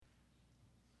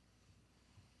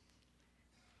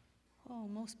Oh,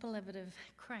 most beloved of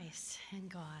Christ and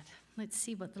God, let's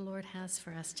see what the Lord has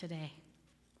for us today.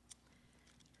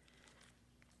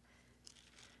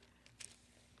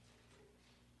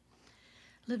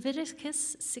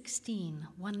 Leviticus 16,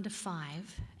 1-5,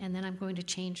 and then I'm going to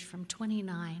change from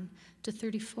 29 to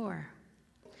 34.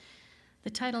 The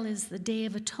title is The Day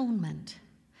of Atonement.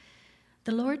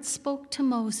 The Lord spoke to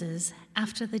Moses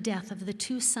after the death of the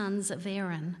two sons of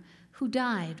Aaron, who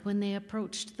died when they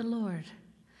approached the Lord.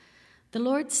 The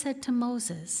Lord said to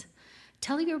Moses,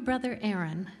 "Tell your brother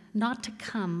Aaron not to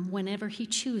come whenever he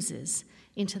chooses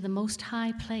into the most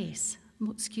holy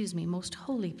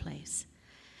place,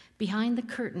 behind the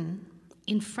curtain,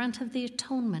 in front of the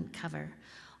atonement cover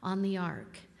on the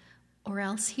ark, or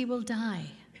else he will die,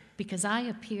 because I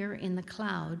appear in the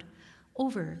cloud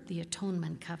over the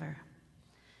atonement cover."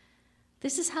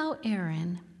 This is how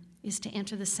Aaron is to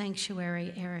enter the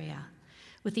sanctuary area,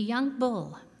 with a young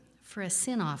bull for a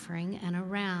sin offering and a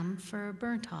ram for a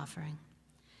burnt offering.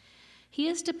 He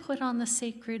is to put on the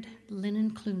sacred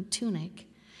linen tunic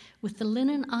with the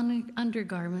linen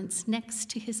undergarments next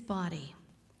to his body.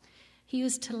 He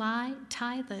is to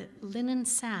tie the linen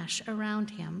sash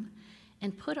around him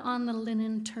and put on the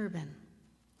linen turban.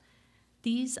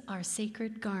 These are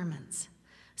sacred garments,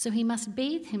 so he must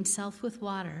bathe himself with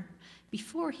water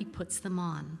before he puts them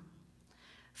on.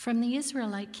 From the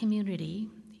Israelite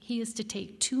community, he is to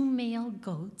take 2 male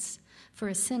goats for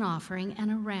a sin offering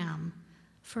and a ram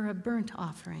for a burnt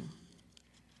offering.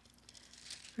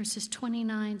 Verses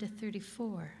 29 to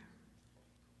 34.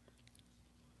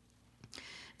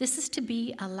 This is to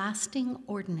be a lasting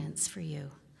ordinance for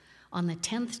you. On the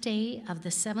 10th day of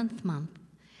the 7th month,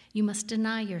 you must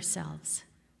deny yourselves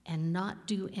and not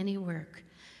do any work,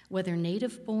 whether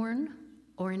native born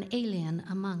or an alien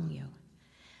among you,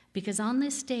 because on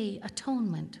this day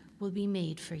atonement will be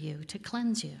made for you to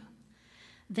cleanse you.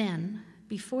 Then,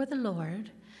 before the Lord,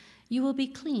 you will be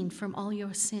clean from all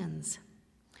your sins.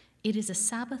 It is a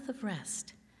Sabbath of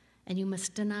rest, and you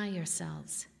must deny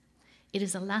yourselves. It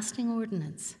is a lasting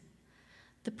ordinance.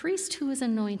 The priest who is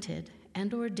anointed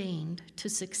and ordained to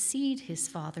succeed his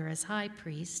father as high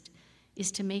priest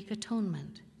is to make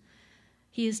atonement.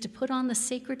 He is to put on the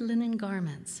sacred linen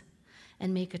garments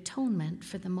and make atonement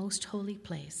for the most holy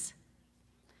place,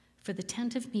 for the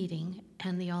tent of meeting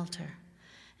and the altar,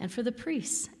 and for the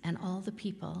priests and all the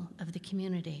people of the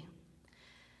community.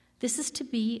 This is to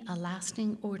be a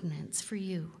lasting ordinance for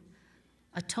you.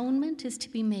 Atonement is to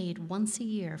be made once a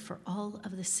year for all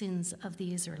of the sins of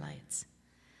the Israelites.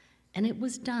 And it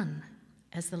was done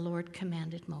as the Lord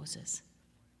commanded Moses.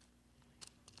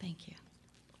 Thank you.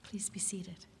 Please be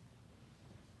seated.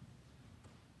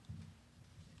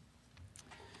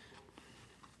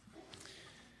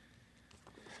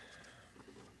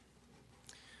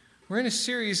 We're in a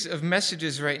series of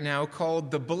messages right now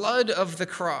called The Blood of the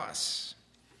Cross,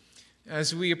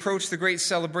 as we approach the great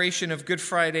celebration of Good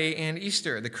Friday and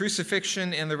Easter, the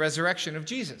crucifixion and the resurrection of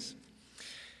Jesus.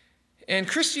 And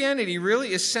Christianity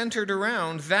really is centered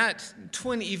around that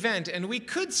twin event, and we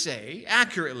could say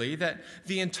accurately that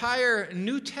the entire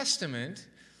New Testament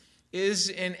is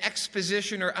an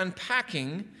exposition or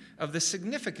unpacking of the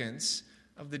significance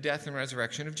of the death and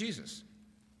resurrection of Jesus.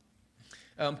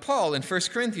 Paul in 1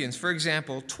 Corinthians, for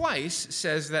example, twice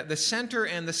says that the center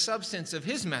and the substance of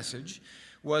his message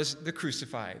was the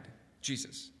crucified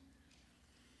Jesus.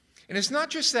 And it's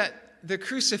not just that the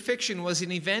crucifixion was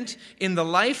an event in the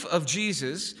life of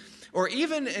Jesus, or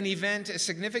even an event, a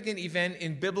significant event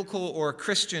in biblical or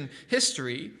Christian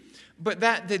history, but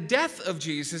that the death of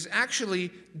Jesus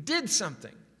actually did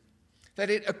something,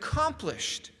 that it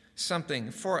accomplished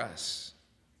something for us.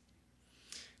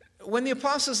 When the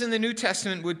apostles in the New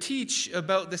Testament would teach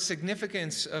about the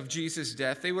significance of Jesus'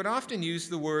 death, they would often use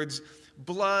the words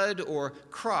blood or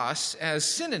cross as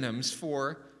synonyms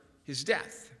for his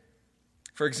death.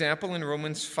 For example, in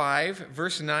Romans 5,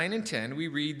 verse 9 and 10, we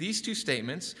read these two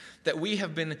statements, that we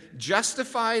have been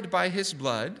justified by his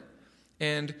blood,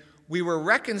 and we were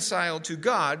reconciled to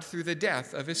God through the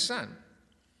death of his Son.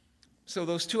 So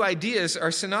those two ideas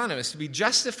are synonymous. To be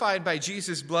justified by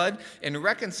Jesus' blood and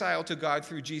reconciled to God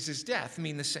through Jesus' death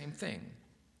mean the same thing.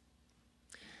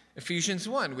 Ephesians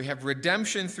 1, we have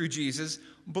redemption through Jesus'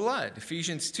 blood.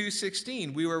 Ephesians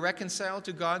 2:16, we were reconciled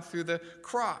to God through the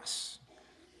cross.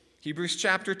 Hebrews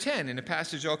chapter 10, in a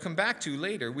passage I'll come back to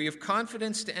later, we have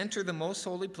confidence to enter the most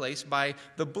holy place by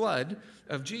the blood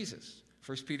of Jesus.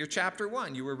 1 Peter chapter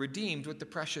 1, you were redeemed with the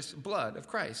precious blood of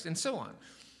Christ, and so on.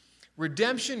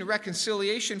 Redemption,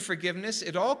 reconciliation, forgiveness,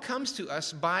 it all comes to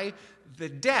us by the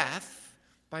death,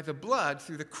 by the blood,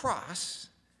 through the cross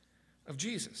of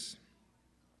Jesus.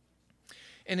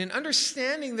 And in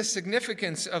understanding the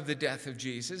significance of the death of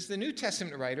Jesus, the New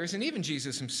Testament writers, and even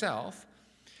Jesus himself,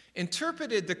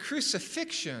 interpreted the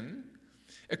crucifixion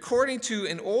according to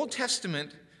an Old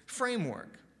Testament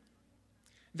framework.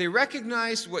 They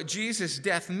recognized what Jesus'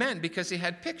 death meant because they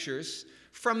had pictures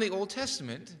from the Old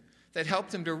Testament that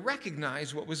helped them to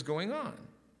recognize what was going on.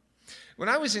 When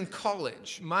I was in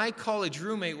college, my college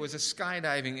roommate was a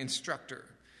skydiving instructor,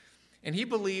 and he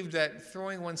believed that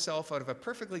throwing oneself out of a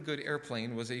perfectly good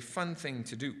airplane was a fun thing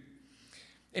to do.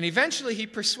 And eventually he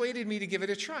persuaded me to give it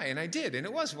a try, and I did, and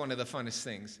it was one of the funnest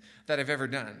things that I've ever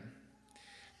done.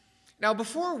 Now,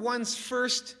 before one's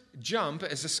first jump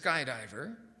as a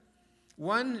skydiver,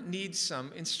 one needs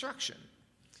some instruction.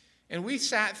 And we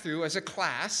sat through, as a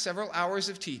class, several hours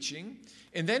of teaching,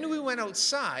 and then we went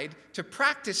outside to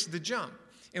practice the jump.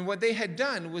 And what they had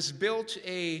done was built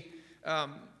a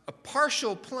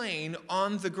partial plane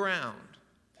on the ground.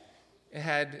 It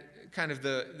had kind of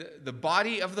the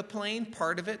body of the plane,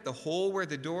 part of it, the hole where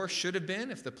the door should have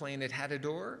been if the plane had had a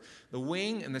door, the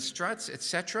wing and the struts,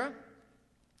 etc.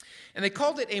 And they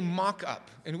called it a mock-up.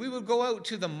 And we would go out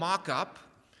to the mock-up.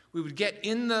 We would get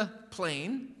in the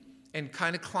plane and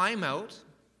kind of climb out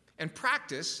and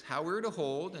practice how we were to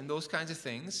hold and those kinds of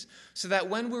things, so that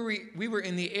when we were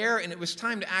in the air and it was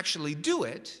time to actually do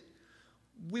it,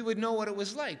 we would know what it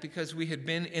was like because we had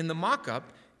been in the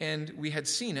mock-up and we had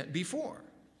seen it before.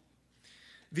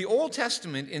 The Old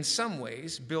Testament, in some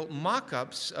ways, built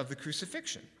mock-ups of the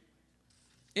crucifixion,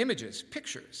 images,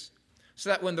 pictures, so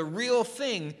that when the real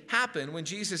thing happened, when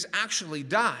Jesus actually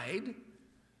died,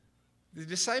 the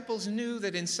disciples knew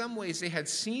that in some ways they had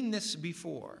seen this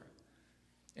before,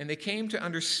 and they came to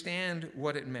understand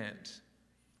what it meant,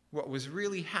 what was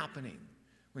really happening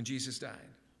when Jesus died.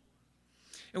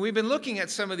 And we've been looking at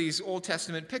some of these Old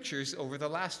Testament pictures over the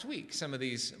last week, some of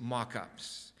these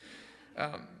mock-ups.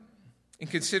 In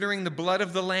considering the blood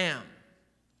of the Lamb,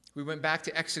 we went back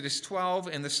to Exodus 12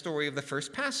 and the story of the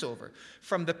first Passover.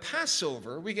 From the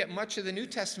Passover, we get much of the New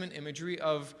Testament imagery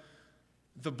of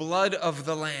the blood of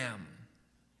the Lamb,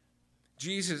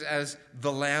 Jesus as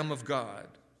the Lamb of God.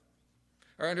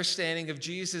 Our understanding of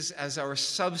Jesus as our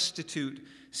substitute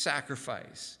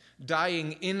sacrifice,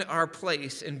 dying in our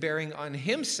place and bearing on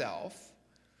himself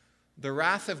the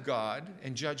wrath of God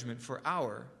and judgment for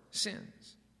our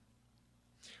sins.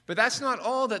 But that's not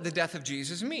all that the death of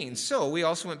Jesus means. So we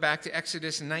also went back to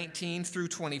Exodus 19 through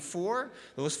 24,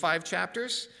 those 5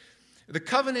 chapters. The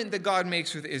covenant that God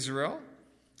makes with Israel,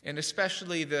 and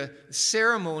especially the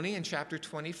ceremony in chapter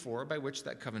 24 by which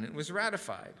that covenant was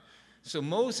ratified. So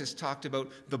Moses talked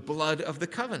about the blood of the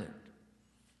covenant.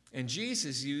 And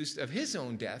Jesus used of his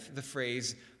own death the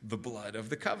phrase, the blood of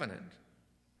the covenant.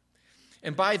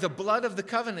 And by the blood of the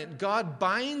covenant, God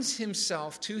binds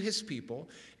himself to his people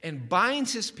and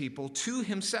binds his people to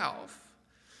himself.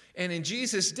 And in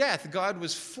Jesus' death, God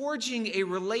was forging a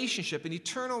relationship, an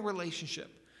eternal relationship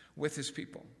with his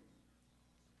people.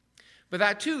 But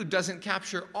that too doesn't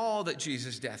capture all that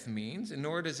Jesus' death means, and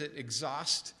nor does it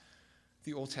exhaust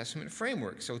the Old Testament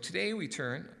framework. So today we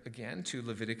turn again to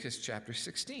Leviticus chapter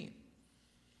 16.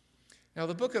 Now,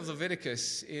 the book of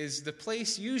Leviticus is the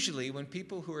place usually when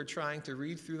people who are trying to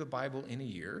read through the Bible in a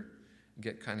year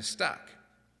get kind of stuck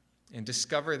and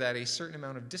discover that a certain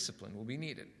amount of discipline will be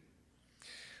needed.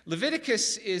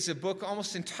 Leviticus is a book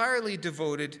almost entirely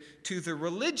devoted to the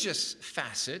religious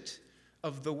facet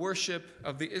of the worship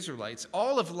of the Israelites.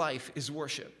 All of life is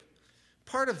worship.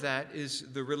 Part of that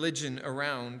is the religion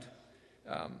around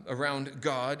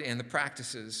God and the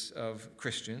practices of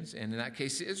Christians, and in that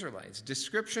case, the Israelites.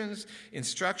 Descriptions,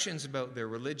 instructions about their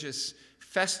religious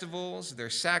festivals, their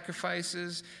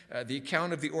sacrifices, the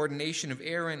account of the ordination of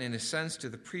Aaron and his sons to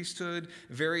the priesthood,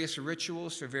 various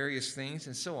rituals for various things,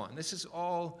 and so on. This is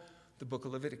all the book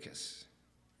of Leviticus.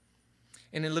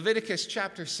 And in Leviticus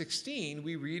chapter 16,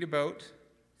 we read about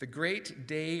the great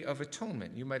Day of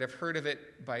Atonement. You might have heard of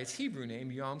it by its Hebrew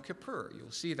name, Yom Kippur.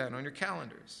 You'll see that on your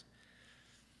calendars.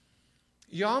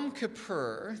 Yom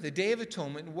Kippur, the Day of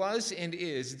Atonement, was and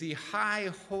is the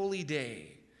high holy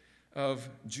day of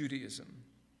Judaism.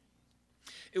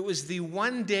 It was the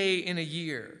one day in a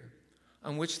year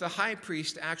on which the high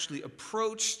priest actually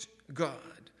approached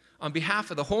God on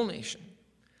behalf of the whole nation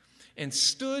and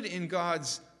stood in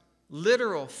God's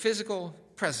literal physical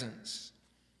presence,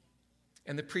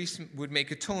 and the priest would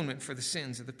make atonement for the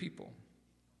sins of the people.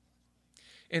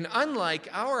 And unlike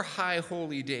our high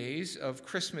holy days of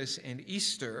Christmas and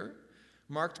Easter,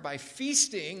 marked by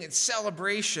feasting and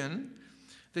celebration,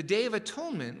 the Day of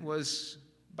Atonement was,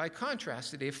 by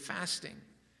contrast, a day of fasting.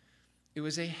 It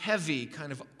was a heavy,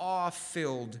 kind of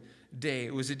awe-filled day.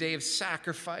 It was a day of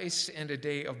sacrifice and a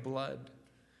day of blood.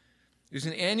 It was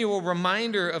an annual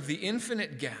reminder of the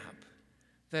infinite gap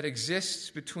that exists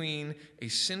between a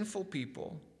sinful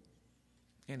people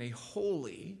and a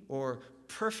holy or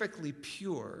perfectly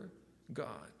pure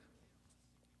God.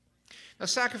 Now,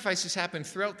 sacrifices happened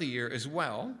throughout the year as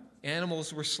well.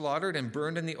 Animals were slaughtered and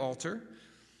burned on the altar,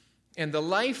 and the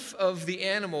life of the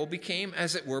animal became,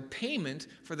 as it were, payment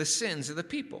for the sins of the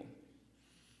people.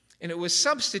 And it was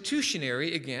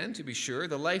substitutionary, again, to be sure,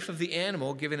 the life of the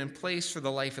animal given in place for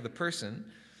the life of the person.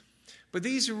 But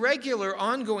these regular,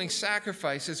 ongoing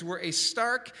sacrifices were a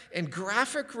stark and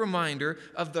graphic reminder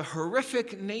of the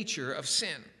horrific nature of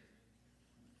sin,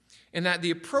 and that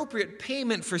the appropriate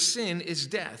payment for sin is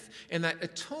death, and that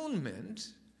atonement,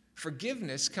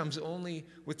 forgiveness, comes only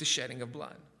with the shedding of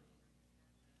blood.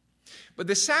 But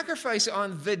the sacrifice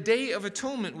on the Day of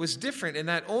Atonement was different in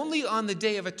that only on the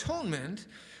Day of Atonement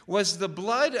was the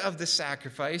blood of the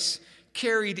sacrifice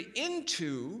carried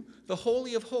into the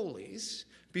Holy of Holies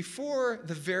before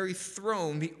the very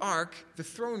throne, the ark, the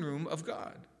throne room of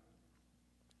God.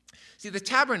 See, the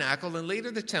tabernacle and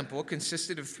later the temple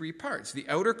consisted of three parts: the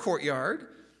outer courtyard,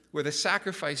 where the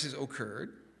sacrifices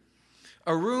occurred;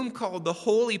 a room called the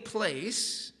holy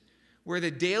place, where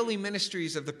the daily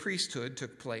ministries of the priesthood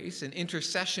took place, and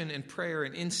intercession and prayer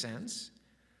and incense;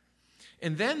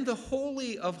 and then the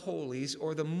Holy of Holies,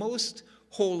 or the most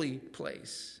holy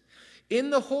place. In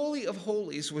the Holy of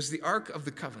Holies was the Ark of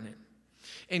the Covenant,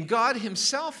 and God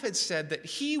himself had said that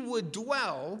he would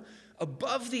dwell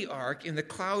above the ark in the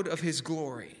cloud of his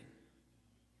glory.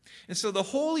 And so the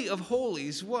Holy of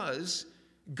Holies was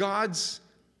God's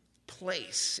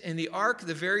place, and the ark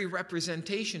the very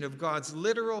representation of God's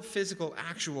literal, physical,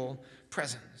 actual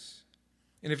presence.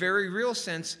 In a very real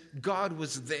sense, God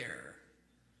was there.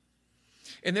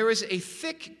 And there was a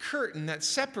thick curtain that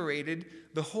separated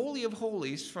the Holy of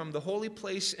Holies from the holy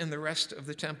place and the rest of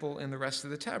the temple and the rest of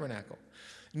the tabernacle.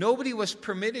 Nobody was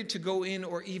permitted to go in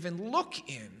or even look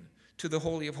in to the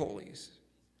Holy of Holies,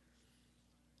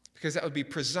 because that would be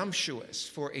presumptuous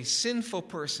for a sinful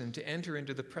person to enter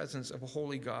into the presence of a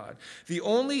holy God. The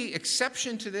only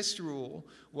exception to this rule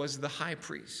was the high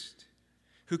priest,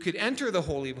 who could enter the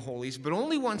Holy of Holies, but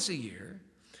only once a year,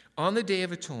 on the Day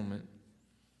of Atonement,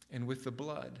 and with the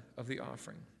blood of the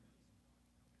offering.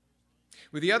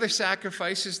 With the other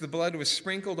sacrifices, the blood was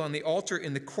sprinkled on the altar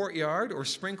in the courtyard or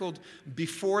sprinkled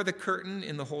before the curtain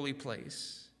in the holy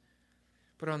place.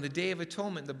 But on the Day of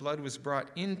Atonement, the blood was brought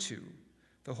into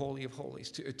the Holy of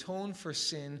Holies to atone for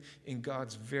sin in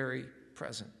God's very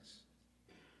presence.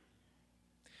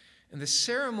 And the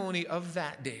ceremony of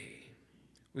that day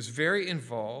was very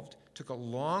involved, took a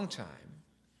long time,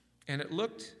 and it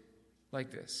looked like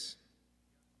this.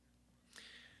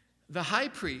 The high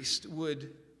priest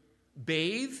would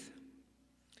bathe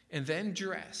and then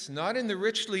dress, not in the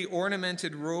richly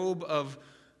ornamented robe of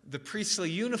the priestly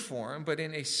uniform, but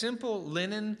in a simple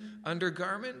linen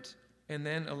undergarment and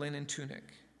then a linen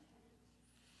tunic.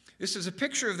 This is a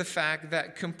picture of the fact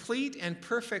that complete and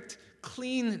perfect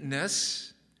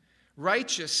cleanness,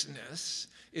 righteousness,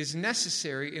 is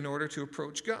necessary in order to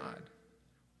approach God.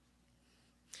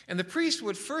 And the priest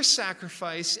would first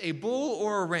sacrifice a bull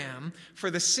or a ram for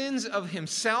the sins of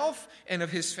himself and of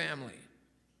his family.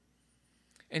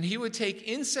 And he would take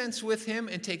incense with him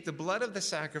and take the blood of the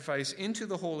sacrifice into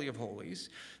the Holy of Holies.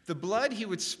 The blood he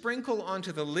would sprinkle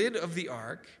onto the lid of the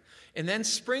ark, and then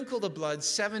sprinkle the blood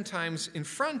 7 times in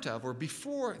front of or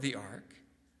before the ark,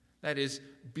 that is,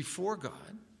 before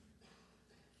God.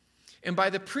 And by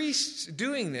the priests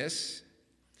doing this,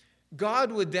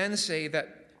 God would then say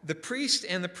that the priest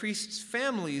and the priest's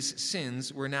family's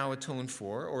sins were now atoned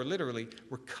for, or literally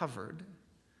were covered.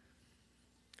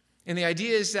 And the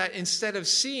idea is that instead of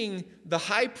seeing the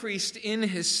high priest in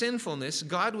his sinfulness,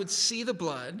 God would see the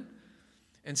blood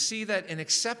and see that an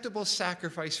acceptable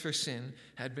sacrifice for sin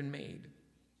had been made.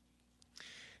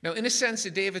 Now, in a sense, the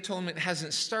Day of Atonement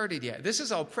hasn't started yet. This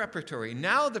is all preparatory.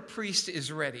 Now the priest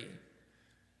is ready.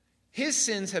 His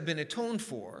sins have been atoned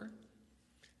for.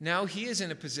 Now he is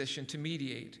in a position to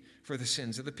mediate for the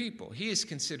sins of the people. He is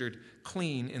considered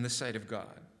clean in the sight of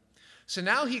God. So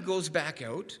now he goes back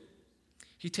out.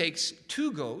 He takes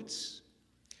 2 goats,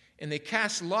 and they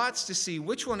cast lots to see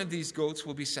which one of these goats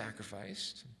will be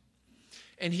sacrificed.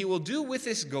 And he will do with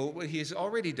this goat what he has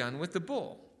already done with the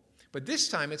bull. But this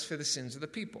time it's for the sins of the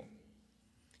people.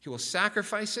 He will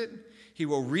sacrifice it. He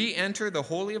will re-enter the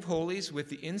Holy of Holies with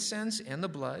the incense and the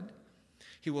blood.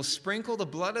 He will sprinkle the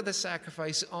blood of the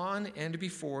sacrifice on and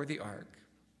before the ark.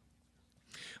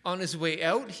 On his way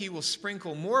out, he will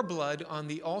sprinkle more blood on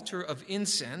the altar of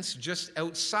incense just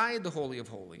outside the Holy of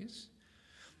Holies.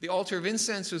 The altar of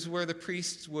incense was where the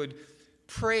priests would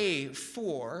pray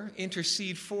for,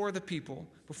 intercede for the people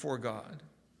before God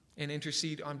and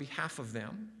intercede on behalf of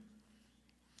them.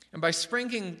 And by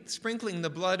sprinkling the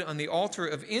blood on the altar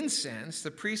of incense,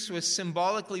 the priest was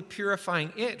symbolically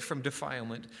purifying it from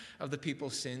defilement of the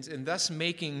people's sins and thus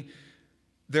making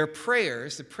their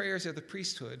prayers, the prayers of the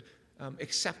priesthood,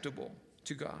 acceptable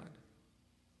to God.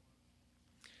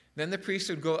 Then the priest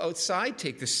would go outside,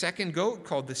 take the second goat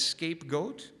called the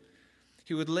scapegoat.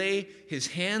 He would lay his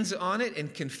hands on it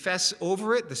and confess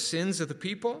over it the sins of the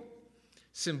people,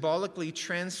 symbolically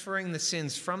transferring the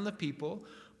sins from the people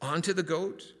onto the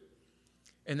goat.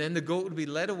 And then the goat would be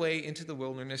led away into the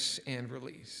wilderness and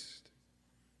released,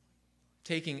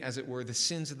 taking, as it were, the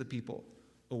sins of the people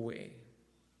away.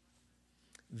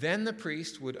 Then the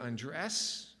priest would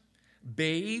undress,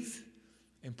 bathe,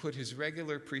 and put his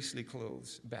regular priestly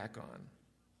clothes back on.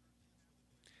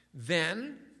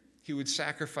 Then he would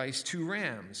sacrifice 2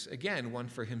 rams, again, one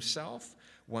for himself,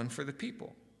 one for the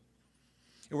people.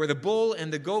 Where the bull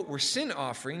and the goat were sin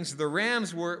offerings, the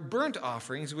rams were burnt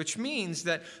offerings, which means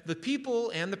that the people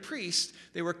and the priest,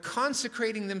 they were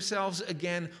consecrating themselves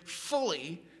again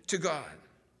fully to God.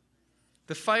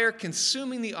 The fire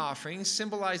consuming the offering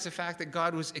symbolized the fact that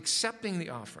God was accepting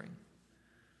the offering.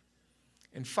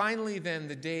 And finally, then,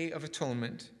 the Day of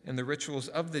Atonement and the rituals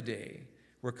of the day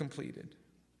were completed.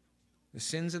 The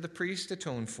sins of the priest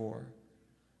atoned for,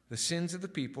 the sins of the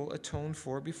people atoned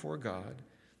for before God,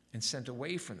 and sent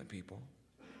away from the people,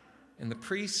 and the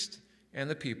priest and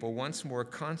the people once more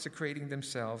consecrating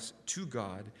themselves to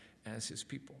God as his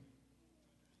people.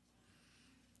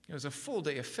 It was a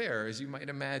full-day affair, as you might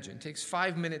imagine. It takes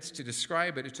 5 minutes to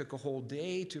describe it. It took a whole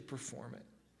day to perform it.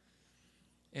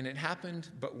 And it happened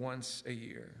but once a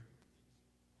year.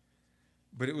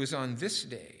 But it was on this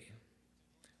day,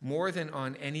 more than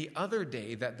on any other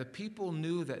day, that the people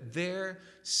knew that their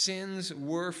sins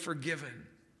were forgiven,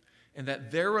 and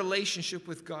that their relationship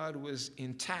with God was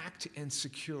intact and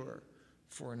secure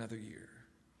for another year.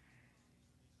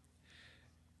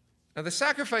 Now, the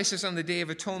sacrifices on the Day of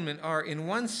Atonement are, in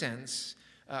one sense,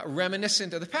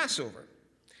 reminiscent of the Passover,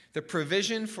 the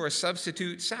provision for a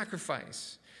substitute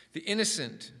sacrifice, the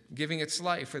innocent giving its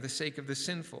life for the sake of the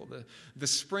sinful, the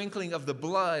sprinkling of the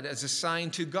blood as a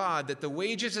sign to God that the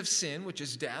wages of sin, which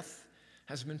is death,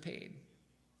 has been paid.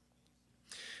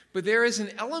 But there is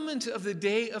an element of the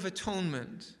Day of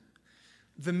Atonement,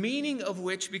 the meaning of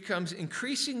which becomes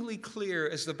increasingly clear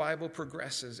as the Bible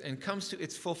progresses and comes to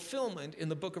its fulfillment in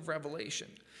the book of Revelation.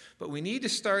 But we need to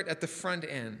start at the front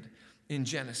end in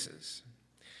Genesis.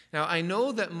 Now, I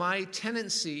know that my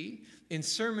tendency in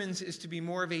sermons is to be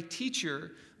more of a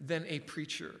teacher than a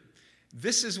preacher.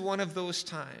 This is one of those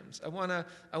times. I want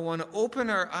to open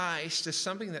our eyes to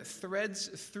something that threads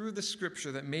through the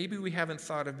Scripture that maybe we haven't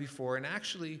thought of before and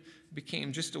actually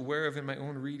became just aware of in my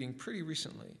own reading pretty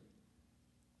recently.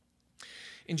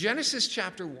 In Genesis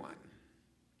chapter 1,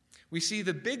 we see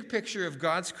the big picture of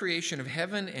God's creation of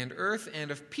heaven and earth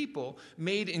and of people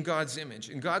made in God's image.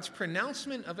 And God's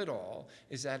pronouncement of it all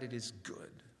is that it is good.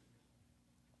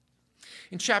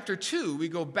 In chapter 2, we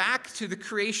go back to the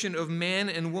creation of man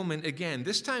and woman again,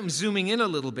 this time zooming in a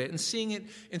little bit and seeing it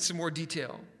in some more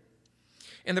detail.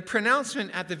 And the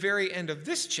pronouncement at the very end of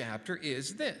this chapter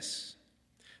is this: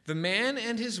 the man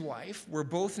and his wife were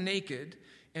both naked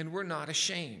and were not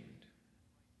ashamed.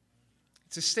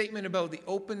 It's a statement about the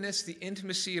openness, the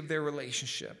intimacy of their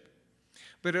relationship.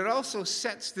 But it also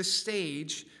sets the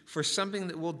stage for something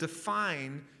that will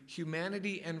define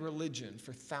humanity and religion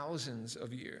for thousands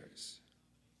of years.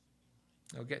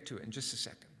 I'll get to it in just a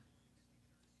second.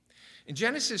 In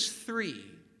Genesis 3,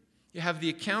 you have the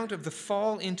account of the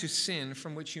fall into sin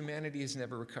from which humanity has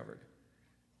never recovered.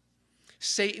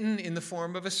 Satan, in the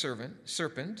form of a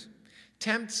serpent,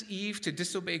 tempts Eve to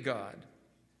disobey God.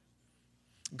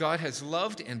 God has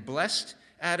loved and blessed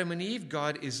Adam and Eve.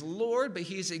 God is Lord, but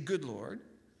he is a good Lord.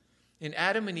 And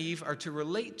Adam and Eve are to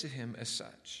relate to him as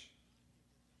such.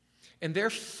 And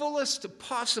their fullest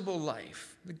possible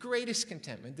life, the greatest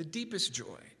contentment, the deepest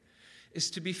joy, is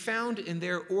to be found in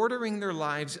their ordering their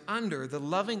lives under the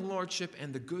loving lordship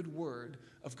and the good word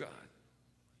of God.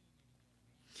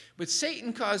 But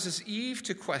Satan causes Eve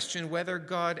to question whether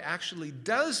God actually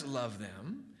does love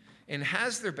them and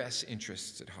has their best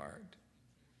interests at heart.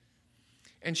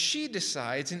 And she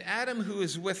decides, and Adam, who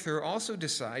is with her, also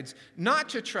decides not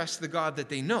to trust the God that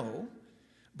they know,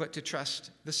 but to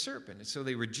trust the serpent. And so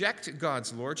they reject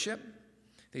God's lordship,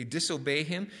 they disobey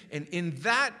him, and in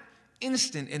that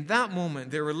instant, in that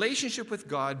moment, their relationship with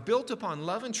God, built upon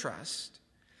love and trust,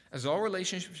 as all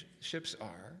relationships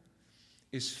are,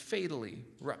 is fatally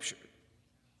ruptured.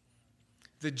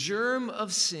 The germ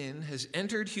of sin has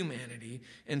entered humanity,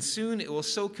 and soon it will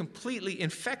so completely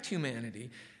infect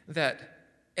humanity that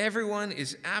everyone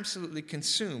is absolutely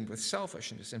consumed with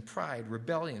selfishness and pride,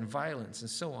 rebellion, violence, and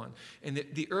so on. And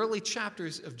the early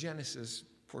chapters of Genesis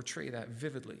portray that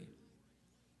vividly.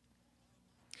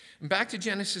 And back to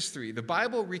Genesis 3, the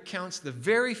Bible recounts the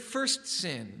very first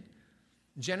sin,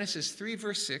 Genesis 3,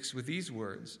 verse 6, with these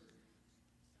words.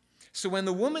 So when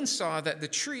the woman saw that the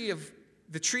tree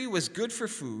was good for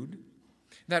food,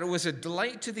 that it was a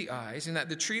delight to the eyes, and that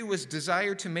the tree was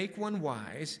desired to make one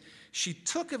wise, she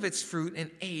took of its fruit and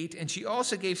ate, and she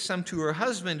also gave some to her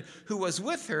husband who was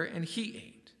with her, and he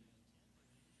ate.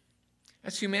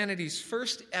 That's humanity's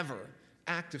first ever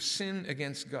act of sin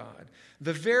against God.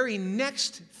 The very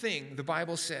next thing the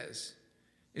Bible says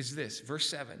is this, verse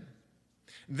 7.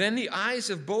 Then the eyes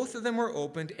of both of them were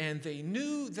opened, and they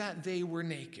knew that they were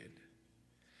naked.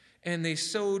 And they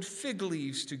sewed fig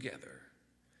leaves together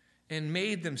and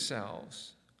made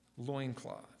themselves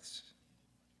loincloths.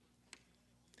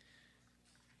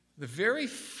 The very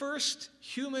first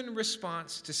human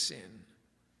response to sin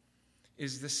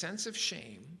is the sense of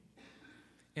shame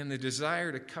and the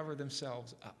desire to cover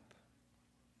themselves up.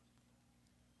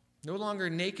 No longer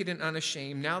naked and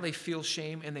unashamed, now they feel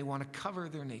shame and they want to cover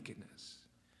their nakedness.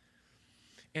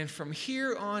 And from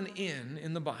here on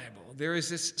in the Bible, there is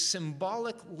this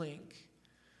symbolic link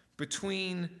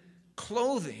between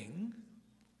clothing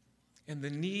and the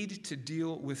need to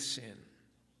deal with sin.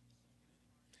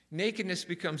 Nakedness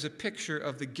becomes a picture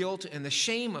of the guilt and the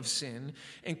shame of sin,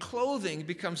 and clothing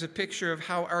becomes a picture of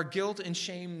how our guilt and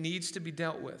shame needs to be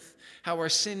dealt with, how our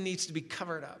sin needs to be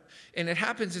covered up. And it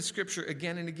happens in Scripture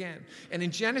again and again. And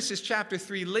in Genesis chapter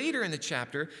 3, later in the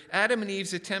chapter, Adam and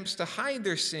Eve's attempts to hide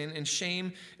their sin and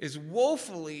shame is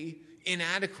woefully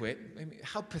inadequate. I mean,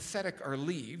 how pathetic are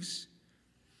leaves?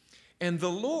 And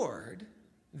the Lord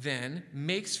then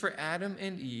makes for Adam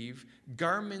and Eve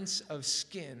garments of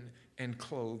skin and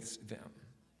clothes them.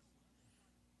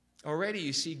 Already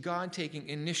you see God taking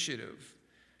initiative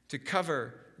to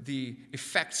cover the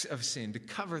effects of sin, to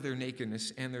cover their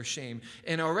nakedness and their shame.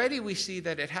 And already we see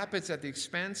that it happens at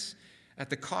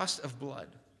the cost of blood.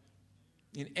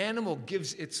 An animal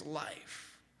gives its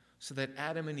life so that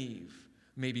Adam and Eve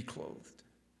may be clothed.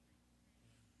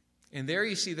 And there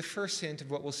you see the first hint of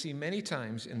what we'll see many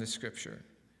times in the Scripture.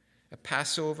 At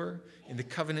Passover, in the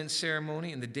covenant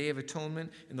ceremony, in the Day of Atonement,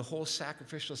 in the whole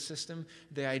sacrificial system,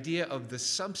 the idea of the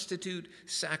substitute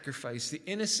sacrifice, the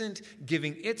innocent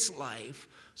giving its life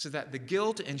so that the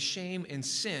guilt and shame and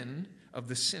sin of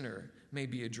the sinner may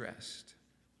be addressed.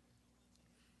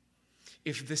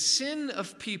 If the sin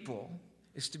of people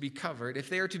is to be covered, if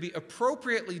they are to be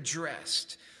appropriately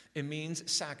dressed, it means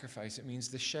sacrifice. It means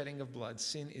the shedding of blood.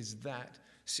 Sin is that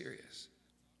serious.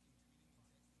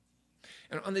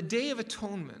 And on the Day of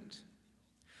Atonement,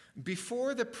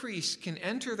 before the priest can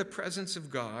enter the presence of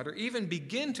God or even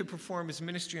begin to perform his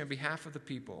ministry on behalf of the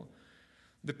people,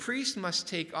 the priest must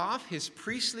take off his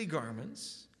priestly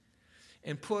garments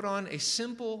and put on a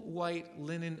simple white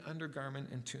linen undergarment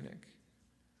and tunic.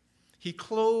 He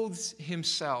clothes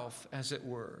himself, as it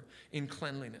were, in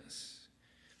cleanliness.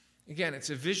 Again,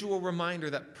 it's a visual reminder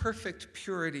that perfect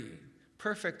purity,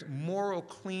 perfect moral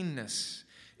cleanness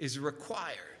is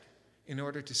required in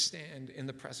order to stand in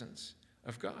the presence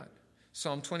of God.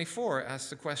 Psalm 24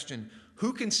 asks the question,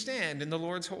 who can stand in the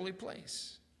Lord's holy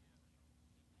place?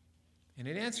 And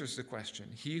it answers the question,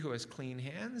 he who has clean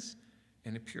hands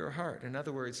and a pure heart. In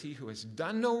other words, he who has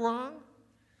done no wrong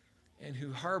and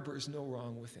who harbors no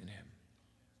wrong within him.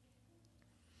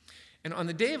 And on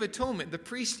the Day of Atonement, the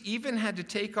priest even had to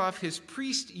take off his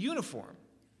priest uniform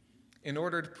in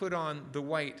order to put on the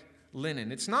white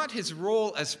linen. It's not his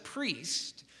role as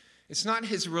priest. It's not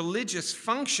his religious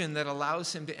function that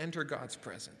allows him to enter God's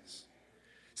presence.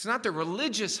 It's not the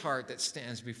religious heart that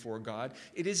stands before God.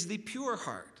 It is the pure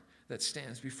heart that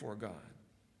stands before God.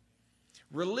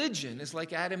 Religion is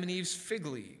like Adam and Eve's fig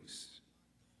leaves.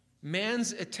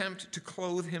 Man's attempt to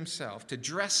clothe himself, to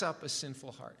dress up a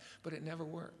sinful heart, but it never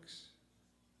works.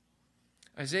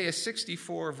 Isaiah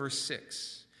 64, verse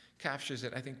 6, captures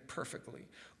it, I think, perfectly.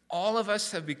 All of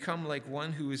us have become like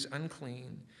one who is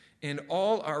unclean, and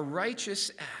all our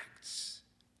righteous acts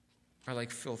are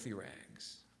like filthy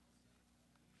rags.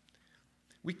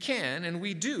 We can and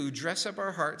we do dress up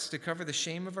our hearts to cover the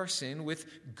shame of our sin with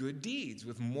good deeds,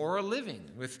 with moral living,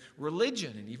 with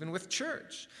religion, and even with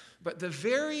church. But the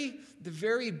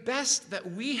very best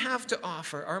that we have to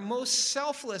offer, our most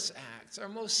selfless acts, our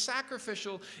most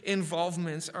sacrificial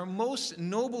involvements, our most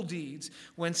noble deeds,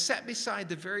 when set beside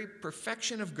the very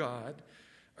perfection of God,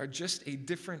 are just a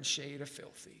different shade of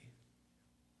filthy.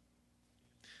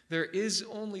 There is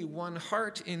only one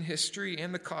heart in history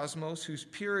and the cosmos whose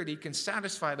purity can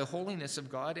satisfy the holiness of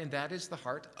God, and that is the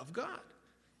heart of God.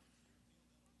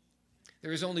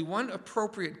 There is only one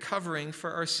appropriate covering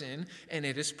for our sin, and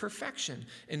it is perfection.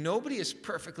 And nobody is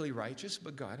perfectly righteous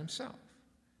but God himself.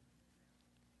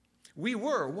 We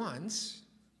were once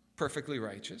perfectly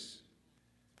righteous,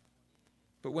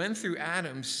 but when through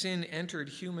Adam sin entered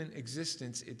human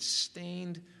existence, it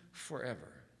stained forever.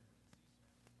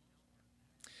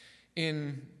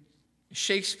 In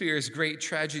Shakespeare's great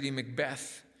tragedy,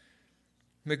 Macbeth,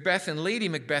 Macbeth and Lady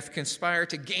Macbeth conspire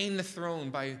to gain the throne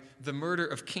by the murder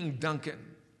of King Duncan.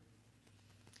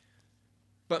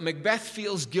 But Macbeth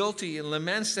feels guilty and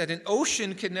laments that an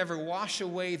ocean could never wash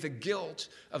away the guilt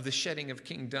of the shedding of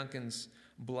King Duncan's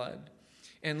blood.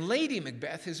 And Lady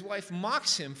Macbeth, his wife,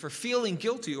 mocks him for feeling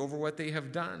guilty over what they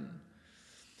have done.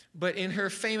 But in her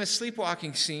famous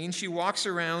sleepwalking scene, she walks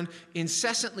around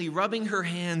incessantly rubbing her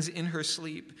hands in her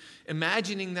sleep,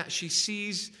 imagining that she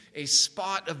sees a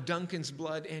spot of Duncan's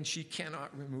blood and she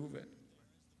cannot remove it.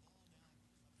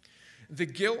 The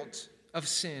guilt of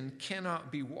sin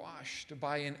cannot be washed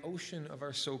by an ocean of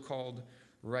our so-called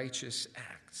righteous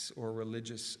acts or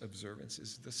religious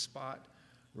observances. The spot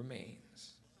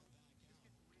remains.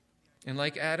 And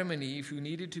like Adam and Eve, who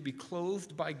needed to be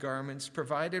clothed by garments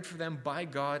provided for them by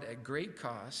God at great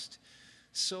cost,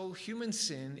 so human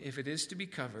sin, if it is to be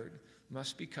covered,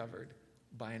 must be covered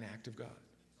by an act of God.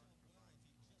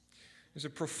 There's a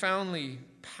profoundly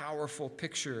powerful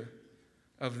picture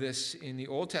of this in the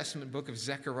Old Testament book of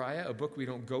Zechariah, a book we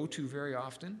don't go to very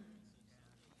often.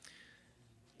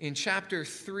 In chapter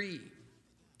 3,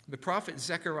 the prophet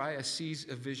Zechariah sees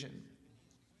a vision.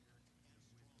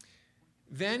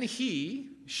 Then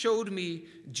he showed me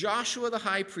Joshua the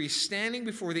high priest standing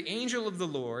before the angel of the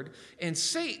Lord, and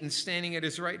Satan standing at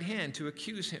his right hand to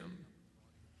accuse him.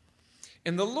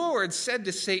 And the Lord said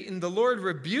to Satan, "The Lord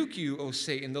rebuke you, O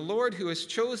Satan. The Lord who has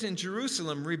chosen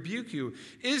Jerusalem rebuke you.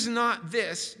 Is not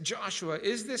this, Joshua,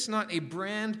 is this not a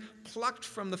brand plucked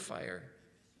from the fire?"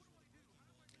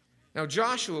 Now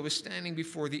Joshua was standing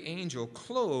before the angel,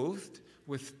 clothed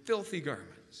with filthy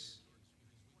garments.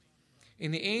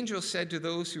 And the angel said to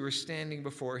those who were standing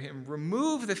before him,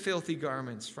 "Remove the filthy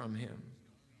garments from him."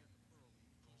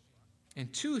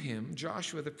 And to him,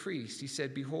 Joshua the priest, he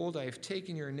said, "Behold, I have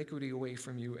taken your iniquity away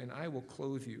from you, and I will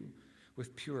clothe you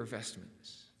with pure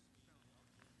vestments."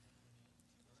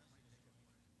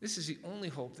 This is the only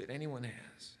hope that anyone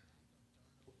has.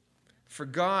 For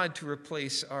God to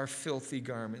replace our filthy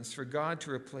garments, for God to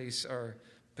replace our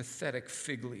pathetic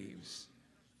fig leaves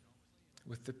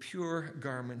with the pure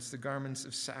garments, the garments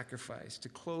of sacrifice, to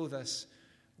clothe us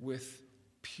with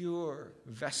pure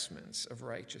vestments of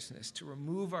righteousness, to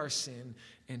remove our sin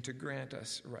and to grant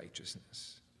us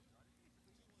righteousness.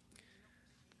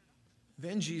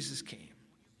 Then Jesus came.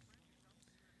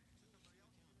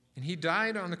 And he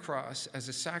died on the cross as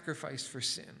a sacrifice for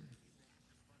sin.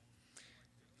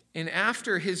 And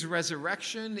after his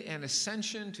resurrection and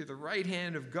ascension to the right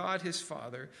hand of God his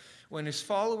Father, when his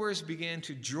followers began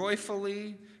to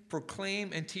joyfully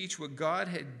proclaim and teach what God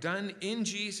had done in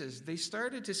Jesus, they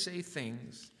started to say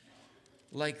things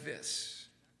like this.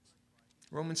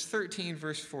 Romans 13,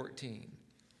 verse 14.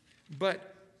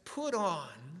 "But put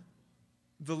on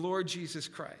the Lord Jesus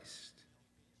Christ,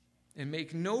 and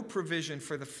make no provision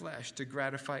for the flesh to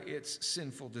gratify its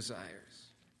sinful desires."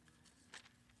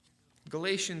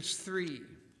 Galatians 3,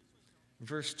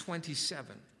 verse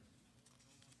 27.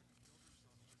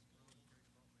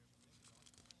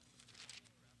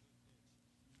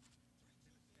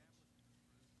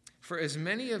 "For as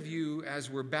many of you as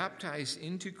were baptized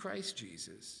into Christ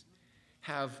Jesus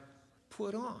have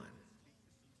put on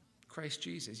Christ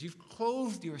Jesus." You've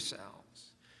clothed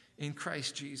yourselves in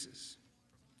Christ Jesus.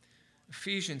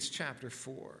 Ephesians chapter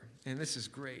 4, and this is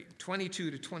great,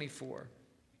 22 to 24.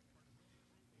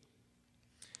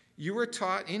 "You were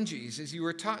taught in Jesus, you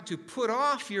were taught to put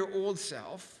off your old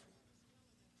self,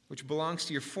 which belongs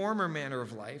to your former manner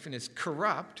of life and is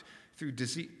corrupt through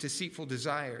deceitful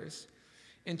desires,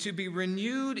 and to be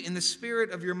renewed in the spirit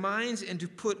of your minds, and to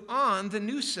put on the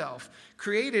new self,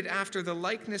 created after the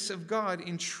likeness of God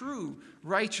in true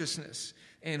righteousness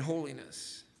and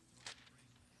holiness."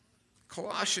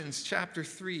 Colossians chapter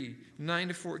 3, 9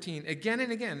 to 14. Again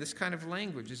and again, this kind of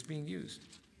language is being used.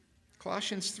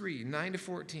 Colossians 3, 9 to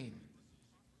 14.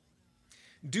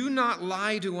 "Do not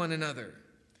lie to one another,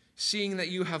 seeing that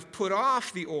you have put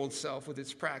off the old self with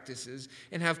its practices,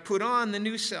 and have put on the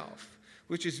new self,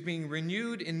 which is being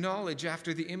renewed in knowledge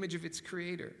after the image of its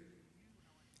creator.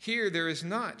 Here there is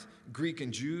not Greek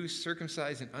and Jew,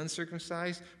 circumcised and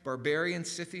uncircumcised, barbarian,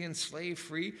 Scythian, slave,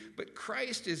 free, but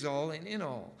Christ is all and in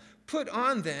all. Put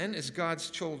on then, as God's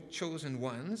chosen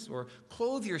ones, or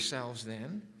clothe yourselves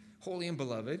then, holy and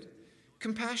beloved,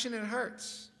 compassionate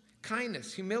hearts,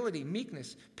 kindness, humility,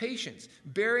 meekness, patience,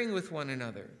 bearing with one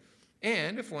another.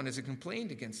 And if one has a complaint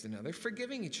against another,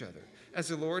 forgiving each other. As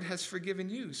the Lord has forgiven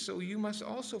you, so you must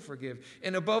also forgive.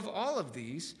 And above all of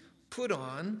these, put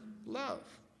on love,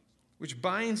 which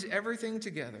binds everything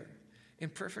together in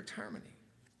perfect harmony.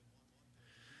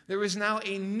 There is now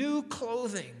a new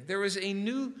clothing. There is a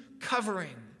new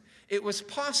covering. It was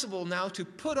possible now to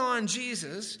put on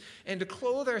Jesus and to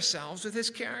clothe ourselves with his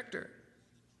character.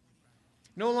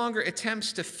 No longer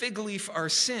attempts to fig leaf our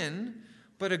sin,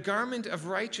 but a garment of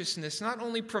righteousness not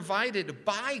only provided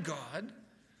by God,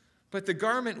 but the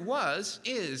garment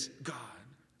is God.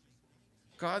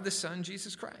 God the Son,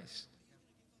 Jesus Christ.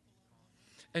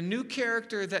 A new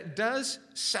character that does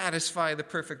satisfy the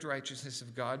perfect righteousness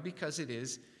of God because it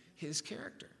is his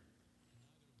character.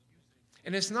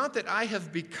 And it's not that I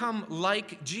have become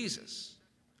like Jesus.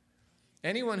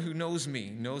 Anyone who knows me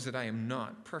knows that I am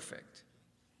not perfect.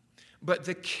 But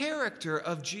the character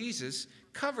of Jesus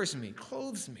covers me,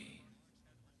 clothes me.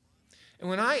 And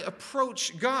when I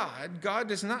approach God, God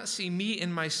does not see me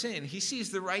in my sin. He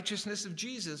sees the righteousness of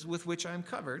Jesus with which I am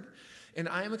covered, and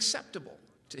I am acceptable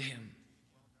to him.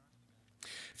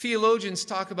 Theologians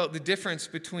talk about the difference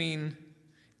between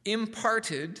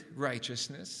imparted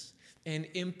righteousness and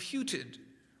imputed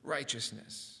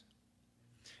righteousness.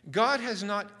 God has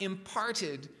not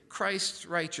imparted Christ's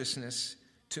righteousness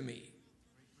to me.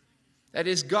 That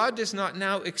is, God does not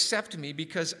now accept me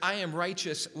because I am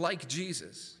righteous like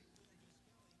Jesus.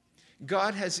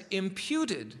 God has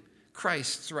imputed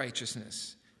Christ's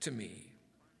righteousness to me.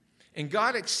 And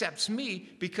God accepts me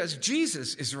because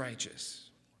Jesus is righteous.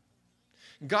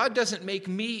 God doesn't make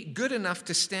me good enough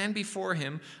to stand before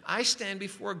him. I stand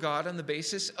before God on the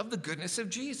basis of the goodness of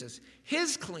Jesus,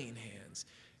 his clean hands,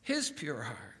 his pure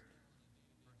heart.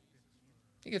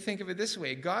 You can think of it this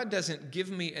way. God doesn't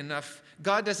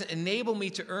enable me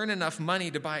to earn enough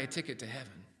money to buy a ticket to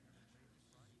heaven.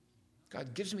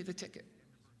 God gives me the ticket.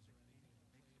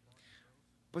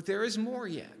 But there is more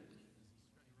yet.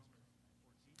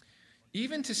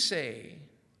 Even to say,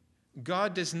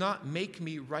 God does not make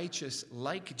me righteous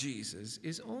like Jesus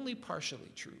is only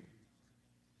partially true.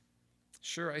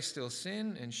 Sure, I still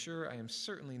sin, and sure, I am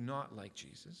certainly not like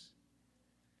Jesus.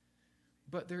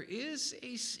 But there is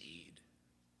a seed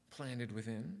planted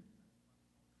within.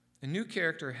 A new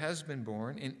character has been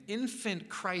born, an infant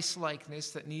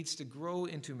Christ-likeness that needs to grow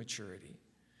into maturity.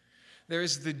 There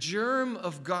is the germ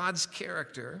of God's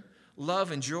character,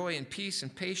 love and joy and peace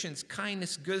and patience,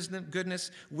 kindness,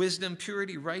 goodness, wisdom,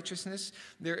 purity, righteousness.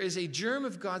 There is a germ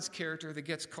of God's character that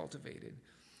gets cultivated.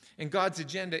 And God's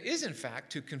agenda is, in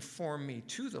fact, to conform me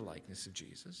to the likeness of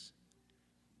Jesus.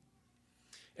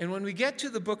 And when we get to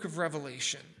the book of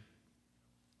Revelation,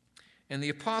 and the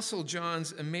Apostle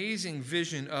John's amazing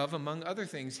vision of, among other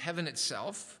things, heaven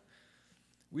itself,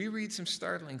 we read some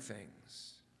startling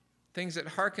things. Things that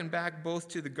hearken back both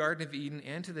to the Garden of Eden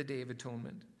and to the Day of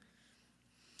Atonement.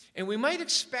 And we might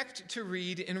expect to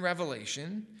read in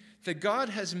Revelation that God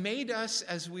has made us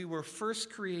as we were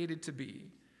first created to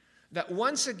be. That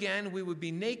once again we would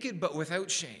be naked but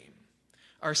without shame.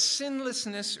 Our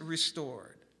sinlessness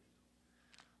restored.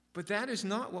 But that is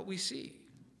not what we see.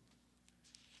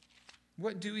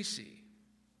 What do we see?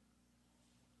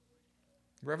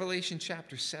 Revelation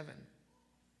chapter 7,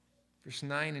 verse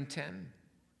 9 and 10.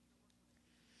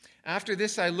 After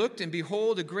this I looked, and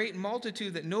behold, a great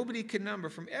multitude that nobody could number,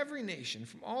 from every nation,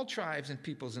 from all tribes and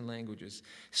peoples and languages,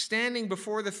 standing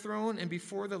before the throne and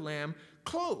before the Lamb,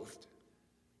 clothed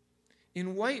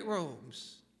in white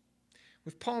robes,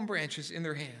 with palm branches in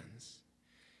their hands,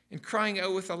 and crying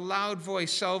out with a loud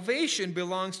voice, "Salvation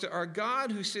belongs to our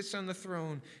God who sits on the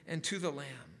throne and to the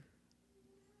Lamb."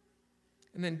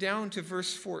 And then down to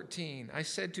verse 14, I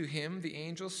said to him, the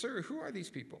angel, "Sir, who are these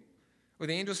people?" Or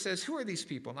the angel says, "Who are these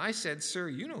people?" And I said, "Sir,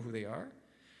 you know who they are."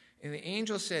 And the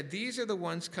angel said, "These are the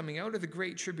ones coming out of the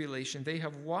great tribulation. They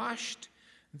have washed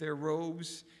their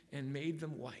robes and made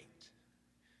them white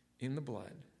in the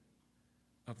blood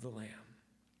of the Lamb."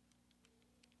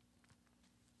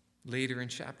 Later in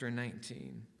chapter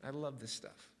 19, I love this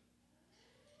stuff.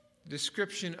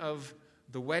 Description of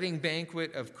the wedding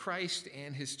banquet of Christ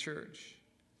and his church.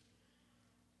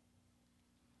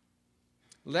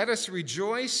 "Let us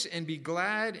rejoice and be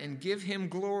glad and give him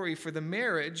glory, for the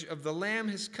marriage of the Lamb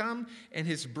has come, and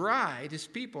his bride, his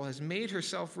people, has made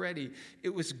herself ready.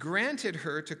 It was granted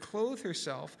her to clothe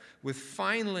herself with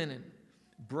fine linen,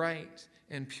 bright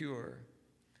and pure.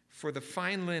 For the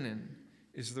fine linen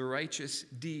is the righteous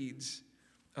deeds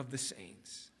of the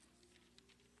saints.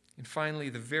 And finally,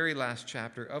 the very last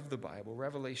chapter of the Bible,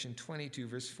 Revelation 22,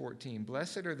 verse 14.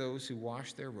 Blessed are those who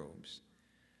wash their robes,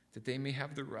 that they may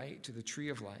have the right to the tree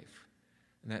of life,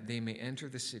 and that they may enter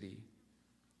the city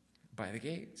by the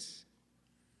gates.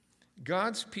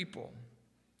 God's people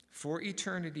for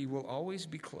eternity will always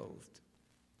be clothed,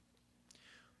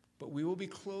 but we will be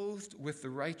clothed with the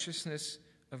righteousness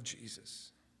of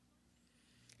Jesus.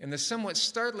 And the somewhat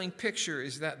startling picture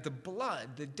is that the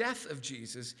blood, the death of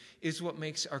Jesus, is what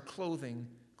makes our clothing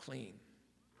clean,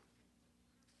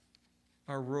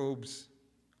 our robes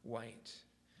white.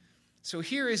 So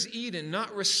here is Eden,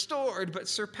 not restored, but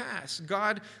surpassed.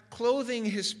 God clothing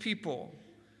his people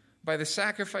by the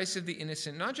sacrifice of the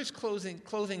innocent, not just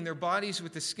clothing their bodies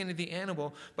with the skin of the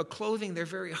animal, but clothing their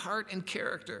very heart and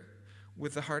character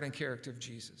with the heart and character of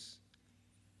Jesus.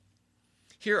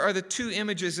 Here are the two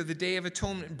images of the Day of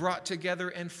Atonement brought together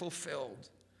and fulfilled.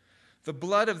 The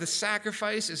blood of the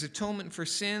sacrifice is atonement for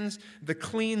sins, the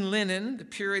clean linen, the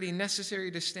purity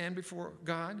necessary to stand before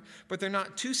God. But they're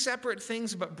not two separate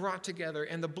things, but brought together.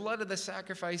 And the blood of the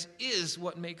sacrifice is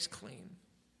what makes clean.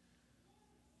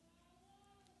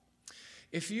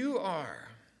 If you are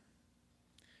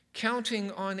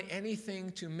counting on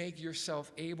anything to make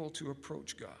yourself able to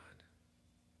approach God,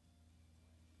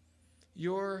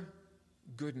 your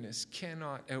goodness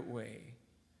cannot outweigh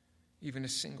even a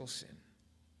single sin.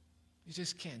 You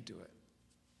just can't do it.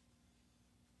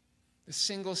 The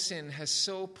single sin has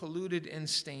so polluted and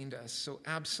stained us so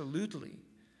absolutely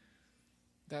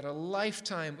that a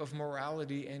lifetime of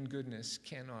morality and goodness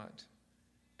cannot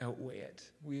outweigh it.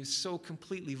 We have so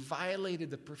completely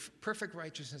violated the perfect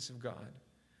righteousness of God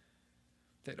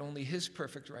that only his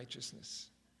perfect righteousness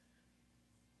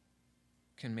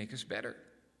can make us better,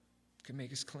 can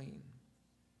make us clean.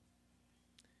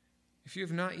 If you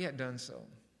have not yet done so,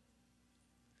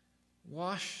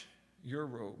 wash your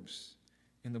robes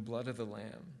in the blood of the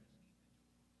Lamb.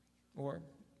 Or,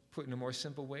 put in a more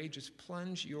simple way, just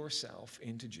plunge yourself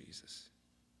into Jesus.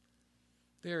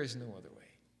 There is no other way.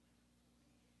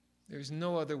 There is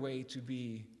no other way to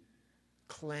be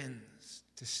cleansed,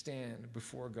 to stand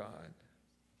before God.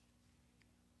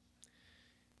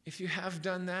 If you have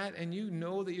done that and you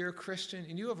know that you're a Christian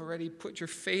and you have already put your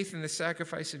faith in the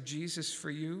sacrifice of Jesus for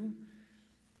you,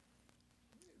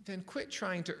 then quit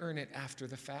trying to earn it after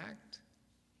the fact.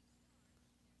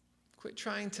 Quit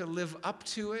trying to live up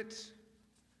to it.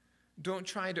 Don't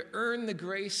try to earn the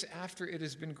grace after it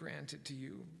has been granted to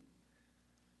you.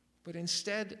 But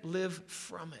instead, live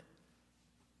from it.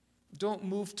 Don't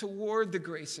move toward the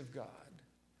grace of God,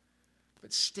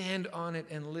 but stand on it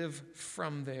and live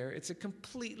from there. It's a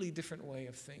completely different way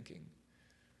of thinking.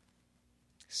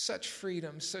 Such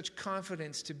freedom, such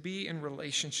confidence to be in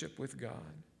relationship with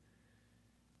God.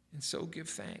 And so give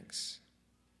thanks.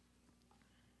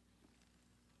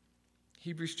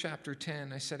 Hebrews chapter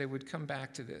 10, I said I would come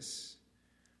back to this.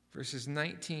 Verses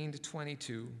 19 to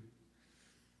 22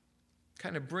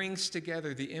 kind of brings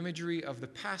together the imagery of the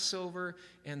Passover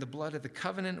and the blood of the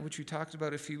covenant, which we talked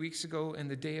about a few weeks ago, and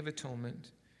the Day of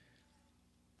Atonement.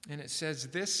 And it says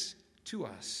this to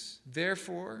us: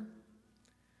 therefore,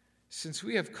 since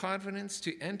we have confidence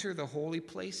to enter the holy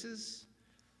places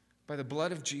by the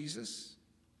blood of Jesus,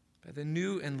 by the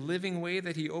new and living way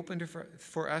that he opened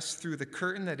for us through the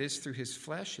curtain that is through his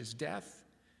flesh, his death,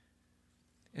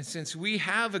 and since we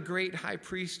have a great high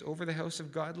priest over the house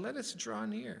of God, let us draw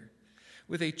near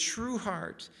with a true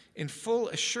heart in full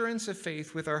assurance of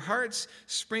faith, with our hearts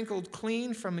sprinkled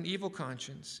clean from an evil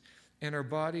conscience and our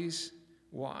bodies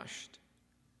washed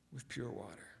with pure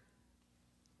water.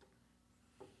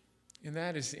 And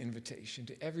that is the invitation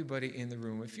to everybody in the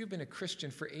room. If you've been a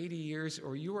Christian for 80 years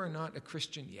or you are not a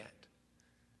Christian yet,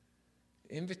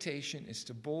 the invitation is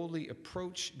to boldly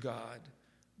approach God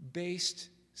based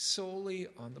solely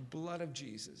on the blood of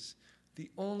Jesus, the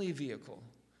only vehicle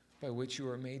by which you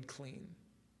are made clean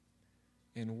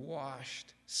and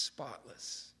washed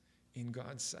spotless in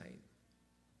God's sight.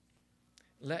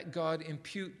 Let God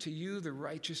impute to you the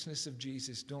righteousness of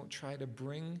Jesus. Don't try to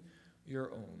bring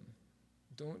your own.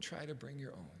 Don't try to bring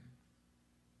your own.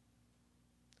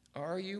 Are you